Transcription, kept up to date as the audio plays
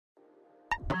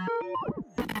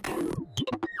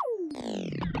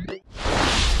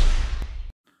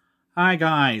Hi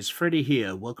guys, Freddy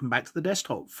here. Welcome back to the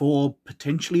desktop for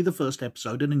potentially the first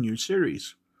episode in a new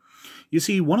series. You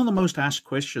see, one of the most asked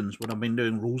questions when I've been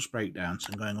doing rules breakdowns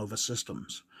and going over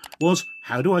systems was,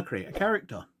 how do I create a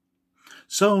character?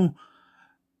 So,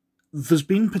 there's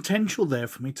been potential there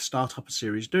for me to start up a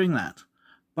series doing that,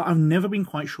 but I've never been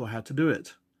quite sure how to do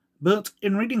it. But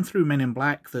in reading through Men in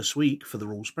Black this week for the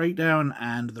rules breakdown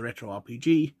and the retro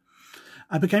RPG,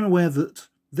 I became aware that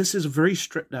this is a very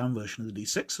stripped down version of the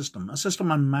D6 system, a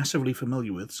system I'm massively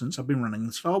familiar with since I've been running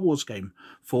the Star Wars game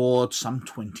for some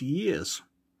 20 years.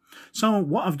 So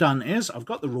what I've done is, I've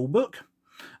got the rulebook,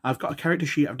 I've got a character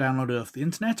sheet I've downloaded off the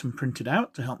internet and printed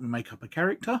out to help me make up a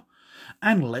character,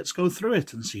 and let's go through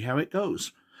it and see how it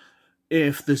goes.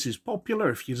 If this is popular,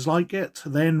 if you like it,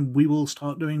 then we will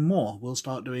start doing more. We'll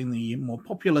start doing the more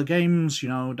popular games, you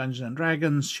know, Dungeons &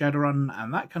 Dragons, Shadowrun,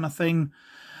 and that kind of thing,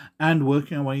 and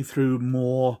working our way through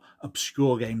more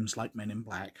obscure games like Men in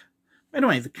Black.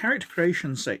 Anyway, the character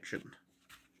creation section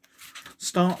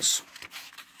starts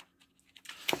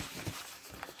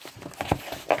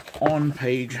on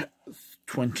page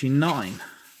 29.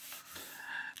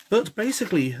 But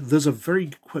basically, there's a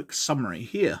very quick summary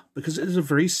here, because it is a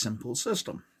very simple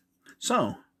system.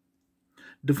 So,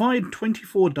 divide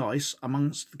 24 dice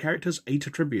amongst the character's 8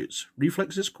 attributes: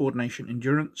 reflexes, coordination,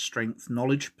 endurance, strength,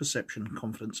 knowledge, perception,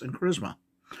 confidence, and charisma.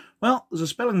 Well, there's a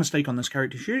spelling mistake on this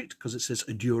character sheet, because it says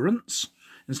endurance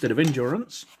instead of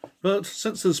endurance. But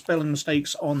since there's spelling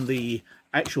mistakes on the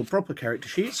actual proper character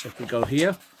sheets, if we go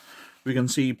here, we can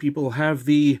see people have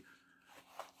the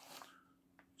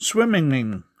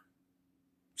swimming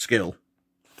skill,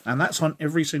 and that's on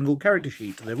every single character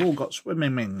sheet. They've all got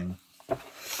swimming.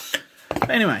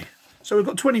 Anyway, so we've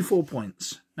got 24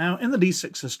 points. Now, in the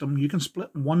D6 system, you can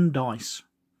split one dice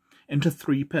into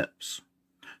 3 pips.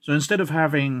 So instead of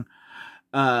having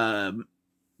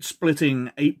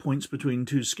splitting 8 points between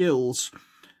 2 skills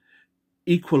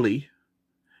equally,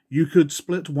 you could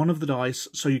split one of the dice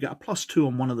so you get a +2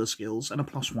 on one of the skills and a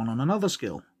 +1 on another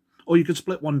skill. Or you could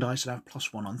split one dice and have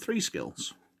 +1 on 3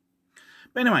 skills.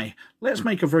 But anyway, let's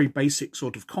make a very basic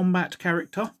sort of combat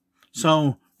character.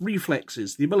 So,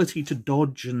 reflexes, the ability to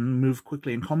dodge and move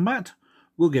quickly in combat,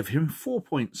 we'll give him 4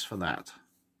 points for that.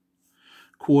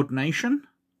 Coordination,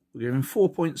 we'll give him 4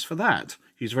 points for that.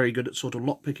 He's very good at sort of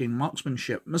lockpicking,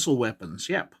 marksmanship, missile weapons,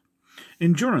 yep.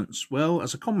 Endurance, well,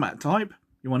 as a combat type,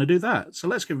 you want to do that, so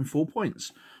let's give him 4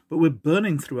 points. But we're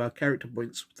burning through our character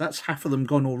points. That's half of them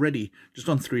gone already, just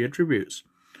on 3 attributes.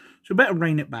 So we better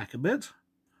rein it back a bit.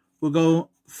 We'll go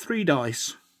 3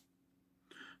 dice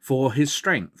for his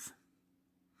strength.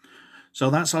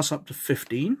 So that's us up to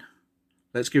 15.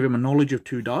 Let's give him a knowledge of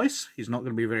 2 dice. He's not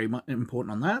going to be very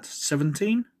important on that.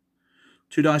 17.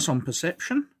 2 dice on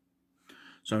perception.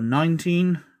 So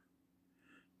 19.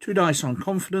 2 dice on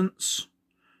confidence.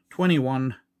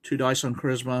 21. 2 dice on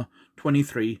charisma.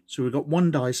 23. So we've got 1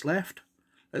 dice left.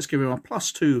 Let's give him a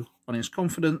 +2 on his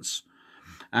confidence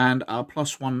and our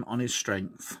 +1 on his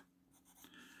strength.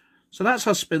 So that's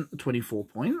how I spent the 24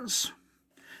 points.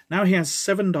 Now he has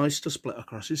 7 dice to split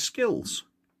across his skills.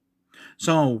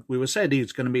 So we were said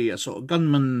he's going to be a sort of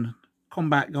gunman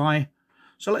combat guy.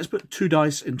 So let's put 2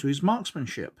 dice into his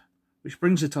marksmanship, which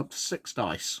brings it up to 6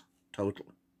 dice total.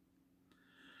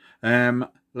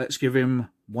 Let's give him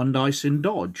 1 dice in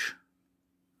dodge.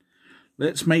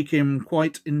 Let's make him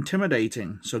quite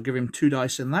intimidating. So give him 2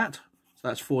 dice in that. So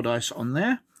that's 4 dice on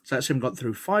there. So that's him got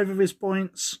through 5 of his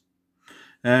points.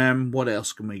 What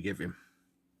else can we give him?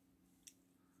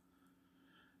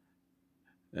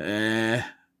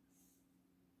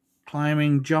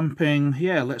 Climbing, jumping.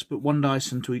 Yeah, let's put 1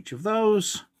 dice into each of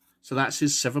those. So that's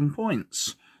his 7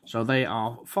 points. So they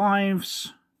are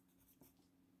 5s.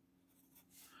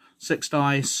 6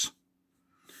 dice.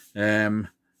 And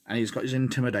he's got his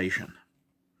intimidation.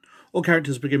 All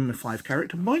characters begin with 5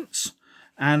 character points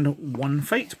and 1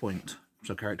 fate point.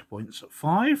 So character points at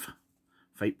 5.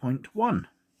 Fate point 1.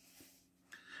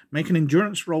 Make an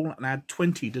endurance roll and add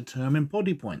 20 determined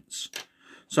body points.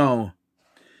 So,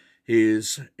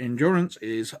 his endurance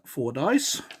is 4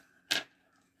 dice.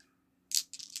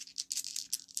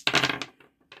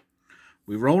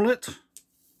 We roll it.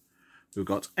 We've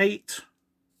got 8.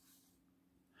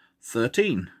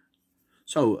 13.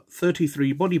 So,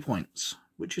 33 body points,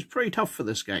 which is pretty tough for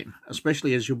this game,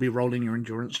 especially as you'll be rolling your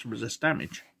endurance to resist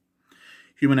damage.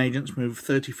 Human agents move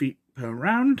 30 feet per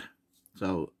round,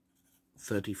 so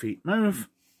 30 feet move.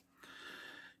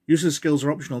 User skills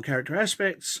are optional character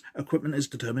aspects. Equipment is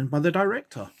determined by the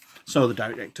director. So the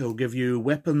director will give you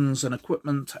weapons and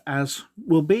equipment as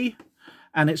will be,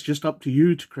 and it's just up to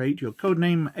you to create your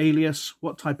codename, alias,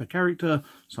 what type of character,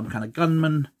 some kind of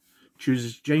gunman,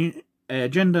 chooses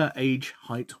gender, age,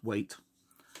 height, weight.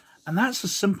 And that's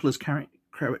as simple as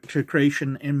character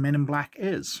creation in Men in Black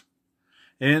is.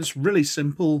 It's really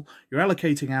simple. You're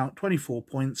allocating out 24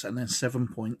 points and then 7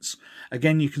 points.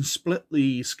 Again, you can split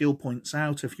the skill points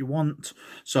out if you want.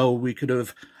 So we could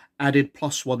have added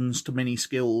 +1s to many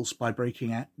skills by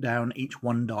breaking down each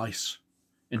 1 dice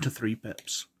into 3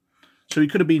 pips. So he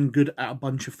could have been good at a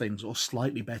bunch of things, or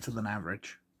slightly better than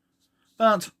average.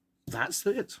 But that's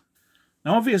it.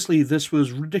 Now, obviously, this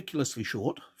was ridiculously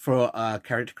short for a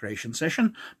character creation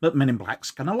session, but Men in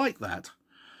Black's kind of like that.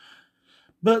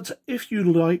 But if you'd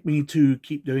like me to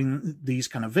keep doing these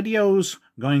kind of videos,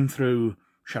 going through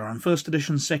Shadowrun 1st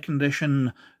Edition, 2nd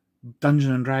Edition,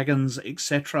 Dungeons & Dragons,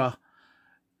 etc.,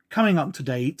 coming up to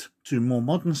date to more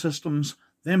modern systems,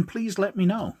 then please let me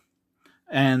know.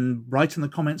 And write in the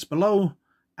comments below,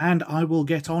 and I will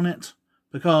get on it,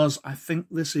 because I think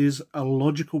this is a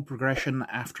logical progression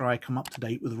after I come up to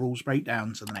date with rules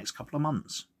breakdowns in the next couple of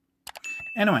months.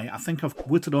 Anyway, I think I've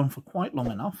whittled on for quite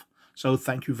long enough. So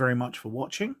thank you very much for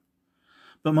watching.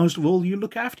 But most of all, you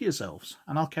look after yourselves,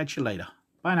 and I'll catch you later.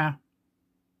 Bye now.